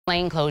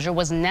Lane closure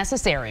was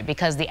necessary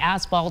because the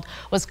asphalt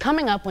was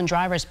coming up when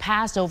drivers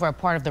passed over a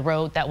part of the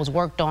road that was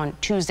worked on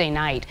Tuesday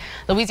night.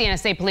 Louisiana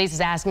State Police is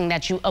asking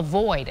that you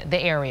avoid the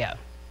area.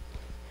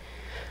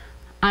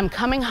 I'm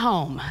coming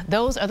home.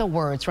 Those are the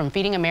words from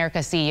Feeding America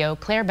CEO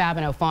Claire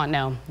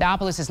Babineau-Fontenot. The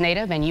Opelousas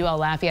native and UL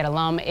Lafayette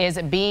alum is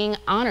being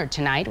honored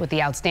tonight with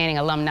the Outstanding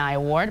Alumni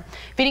Award.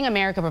 Feeding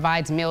America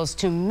provides meals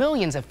to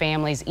millions of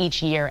families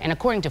each year, and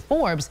according to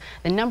Forbes,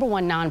 the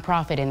 #1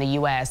 nonprofit in the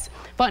U.S.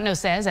 Fontenot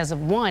says as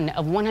one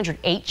of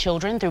 108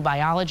 children through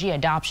biology,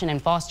 adoption,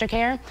 and foster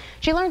care,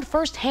 she learned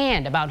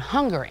firsthand about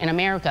hunger in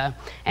America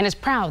and is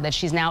proud that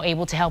she's now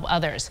able to help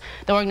others.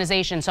 The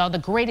organization saw the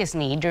greatest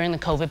need during the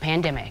COVID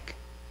pandemic.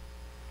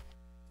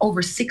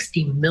 Over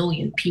 60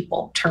 million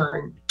people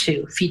turn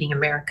to Feeding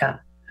America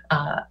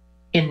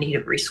in need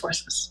of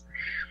resources.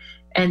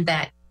 And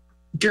that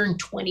during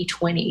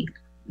 2020,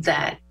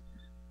 that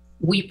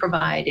we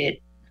provided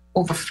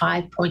over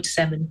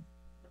 5.7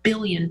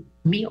 billion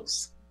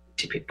meals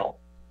to people.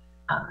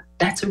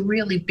 That's a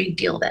really big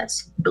deal.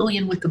 That's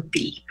billion with a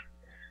B.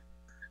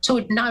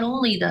 So not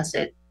only does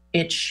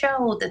it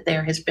show that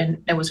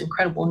there was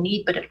incredible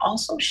need, but it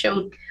also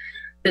showed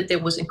that there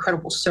was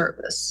incredible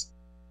service.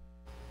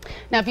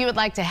 Now, if you would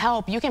like to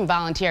help, you can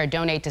volunteer or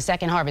donate to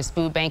Second Harvest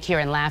Food Bank here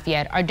in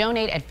Lafayette or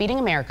donate at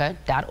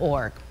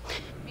feedingamerica.org.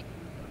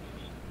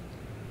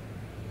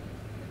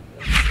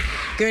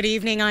 Good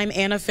evening, I'm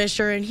Anna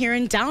Fisher, and here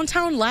in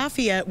downtown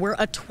Lafayette, where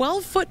a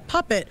 12-foot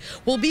puppet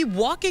will be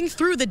walking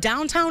through the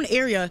downtown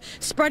area,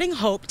 spreading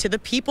hope to the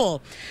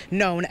people.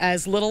 Known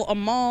as Little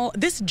Amal,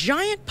 this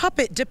giant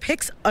puppet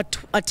depicts a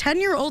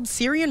 10-year-old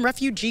Syrian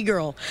refugee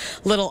girl.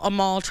 Little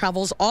Amal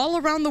travels all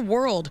around the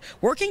world,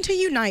 working to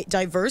unite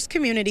diverse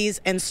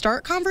communities and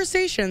start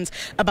conversations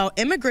about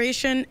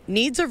immigration,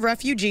 needs of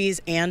refugees,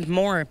 and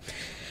more.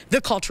 The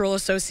Cultural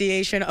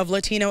Association of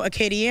Latino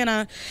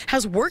Acadiana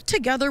has worked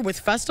together with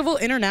Festival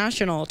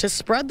International to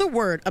spread the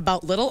word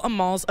about Little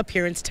Amal's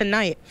appearance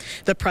tonight.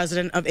 The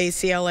president of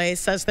ACLA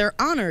says they're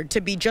honored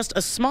to be just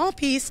a small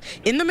piece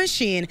in the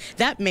machine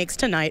that makes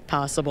tonight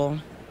possible.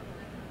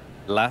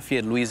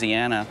 Lafayette,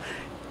 Louisiana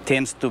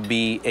tends to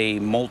be a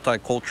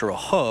multicultural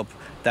hub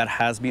that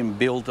has been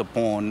built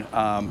upon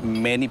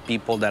many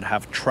people that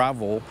have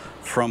traveled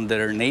from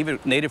their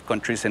native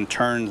countries and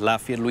turned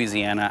Lafayette,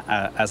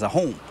 Louisiana as a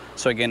home.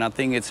 So again, I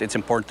think it's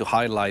important to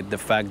highlight the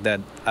fact that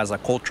as a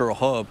cultural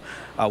hub,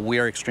 we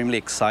are extremely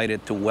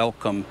excited to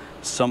welcome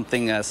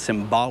something as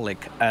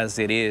symbolic as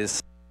it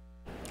is.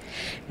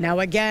 Now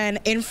again,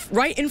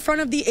 right in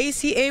front of the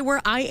ACA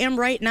where I am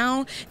right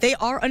now, they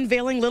are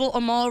unveiling Little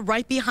Amal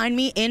right behind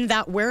me in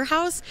that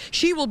warehouse.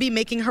 She will be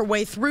making her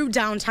way through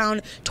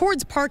downtown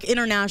towards Park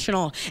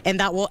International, and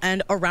that will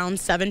end around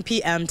 7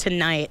 p.m.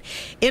 tonight.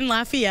 In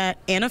Lafayette,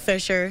 Anna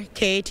Fisher,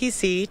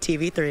 KATC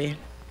TV3.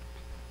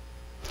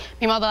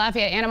 Meanwhile, the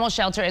Lafayette Animal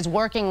Shelter is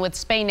working with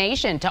Spay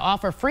Nation to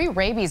offer free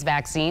rabies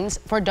vaccines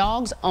for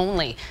dogs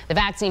only. The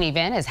vaccine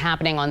event is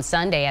happening on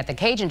Sunday at the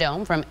Cajun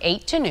Dome from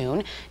 8 to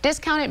noon.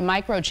 Discounted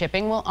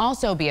microchipping will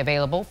also be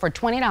available for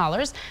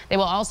 $20. They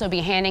will also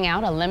be handing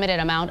out a limited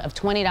amount of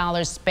 $20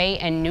 spay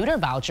and neuter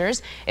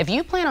vouchers. If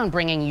you plan on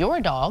bringing your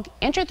dog,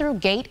 enter through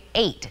Gate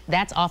 8.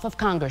 That's off of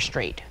Congress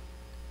Street.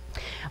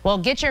 Well,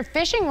 get your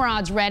fishing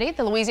rods ready.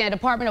 The Louisiana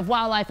Department of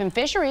Wildlife and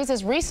Fisheries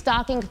is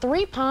restocking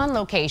 3 pond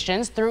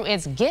locations through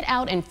its Get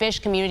Out and Fish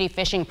community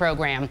fishing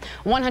program.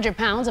 100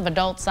 pounds of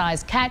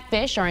adult-sized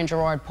catfish are in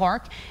Girard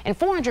Park, and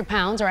 400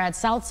 pounds are at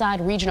Southside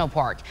Regional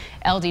Park.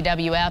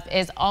 LDWF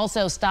is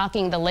also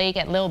stocking the lake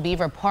at Little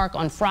Beaver Park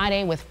on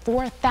Friday with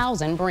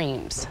 4,000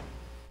 breams.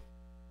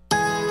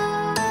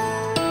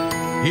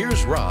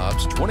 Here's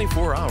Rob's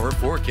 24-hour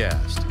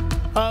forecast.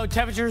 Oh,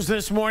 temperatures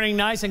this morning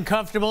nice and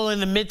comfortable in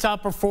the mid to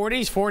upper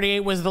 40s.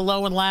 48 was the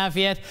low in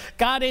Lafayette.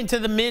 Got into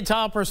the mid to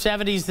upper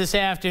 70s this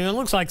afternoon.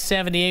 Looks like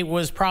 78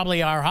 was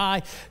probably our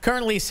high.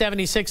 Currently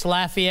 76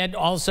 Lafayette,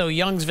 also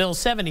Youngsville,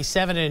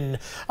 77 in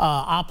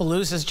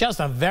Opelousas. Just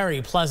a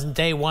very pleasant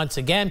day once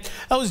again.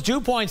 Those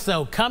dew points,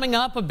 though, coming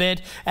up a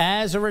bit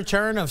as a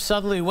return of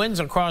southerly winds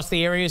across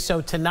the area.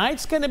 So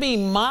tonight's going to be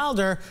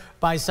milder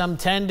by some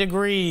 10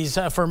 degrees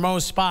for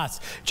most spots.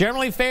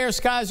 Generally fair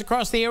skies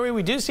across the area.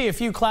 We do see a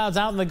few clouds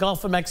out in the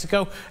Gulf of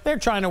Mexico. They're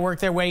trying to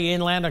work their way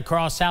inland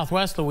across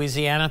southwest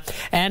Louisiana.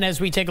 And as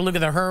we take a look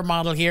at the HERB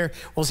model here,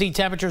 we'll see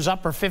temperatures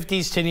upper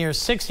 50s to near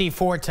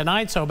 64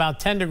 tonight, so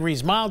about 10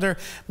 degrees milder.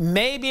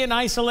 Maybe an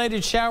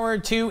isolated shower or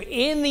two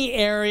in the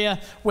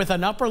area with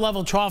an upper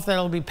level trough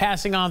that'll be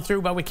passing on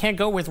through, but we can't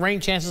go with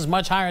rain chances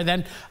much higher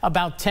than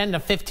about 10 to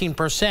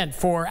 15%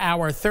 for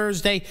our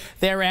Thursday.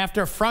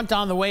 Thereafter, front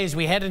on the way as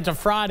we head into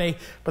into Friday,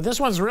 but this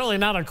one's really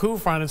not a cool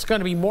front. It's going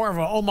to be more of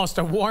almost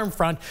a warm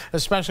front,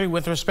 especially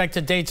with respect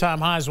to daytime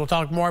highs. We'll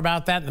talk more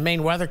about that in the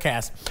main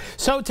weathercast.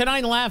 So tonight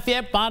in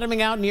Lafayette,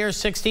 bottoming out near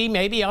 60,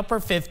 maybe upper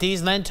 50s.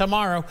 And then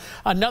tomorrow,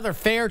 another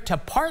fair to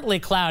partly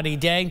cloudy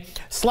day.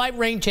 Slight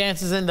rain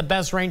chances, and the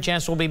best rain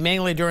chance will be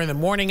mainly during the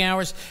morning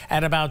hours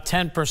at about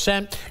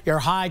 10%. Your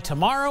high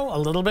tomorrow, a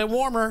little bit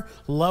warmer,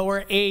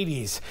 lower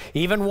 80s.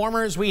 Even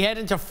warmer as we head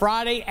into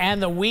Friday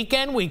and the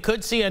weekend. We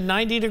could see a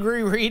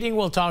 90-degree reading.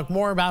 We'll talk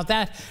more about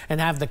that and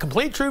have the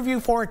complete True View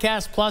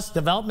forecast plus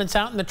developments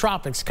out in the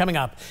tropics coming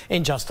up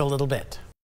in just a little bit.